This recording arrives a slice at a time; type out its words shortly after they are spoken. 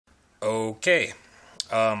Okay,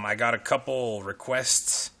 I got a couple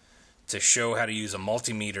requests to show how to use a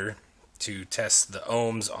multimeter to test the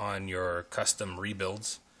ohms on your custom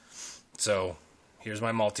rebuilds. So here's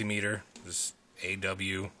my multimeter. This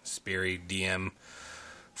AW Sperry DM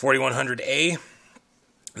 4100A.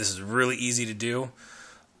 This is really easy to do.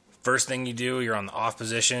 First thing you do, you're on the off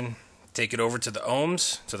position. Take it over to the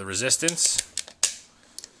ohms, to the resistance,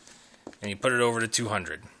 and you put it over to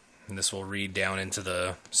 200. And this will read down into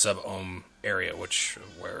the sub-ohm area,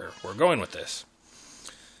 where we're going with this.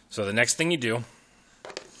 So the next thing you do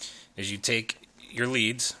is you take your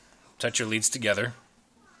leads, touch your leads together,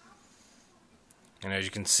 and as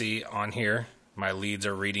you can see on here, my leads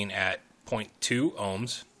are reading at 0.2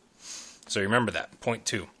 ohms. So remember that,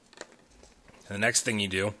 0.2. And the next thing you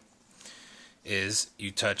do is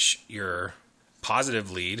you touch your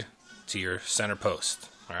positive lead to your center post.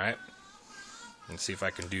 Alright? Let's see if I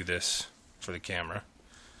can do this for the camera.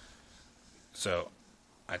 So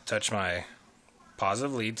I touch my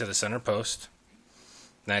positive lead to the center post.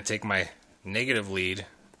 Then I take my negative lead,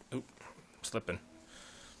 slipping,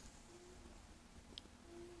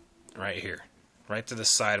 right here, right to the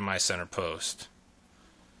side of my center post.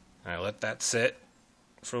 And I let that sit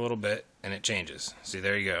for a little bit, and it changes. See,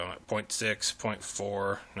 there you go, 0.6,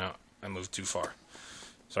 0.4. No, I moved too far.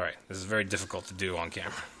 Sorry, this is very difficult to do on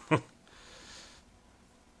camera.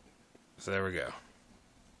 So there we go.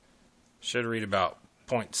 Should read about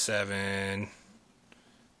 0.7,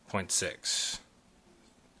 0.6.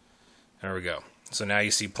 There we go. So now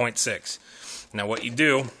you see 0.6. Now what you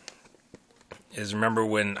do is, remember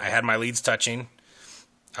when I had my leads touching,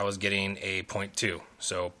 I was getting a 0.2.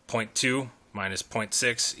 So 0.2 minus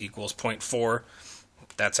 0.6 equals 0.4.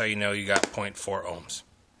 That's how you know you got 0.4 ohms.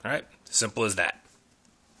 All right? Simple as that.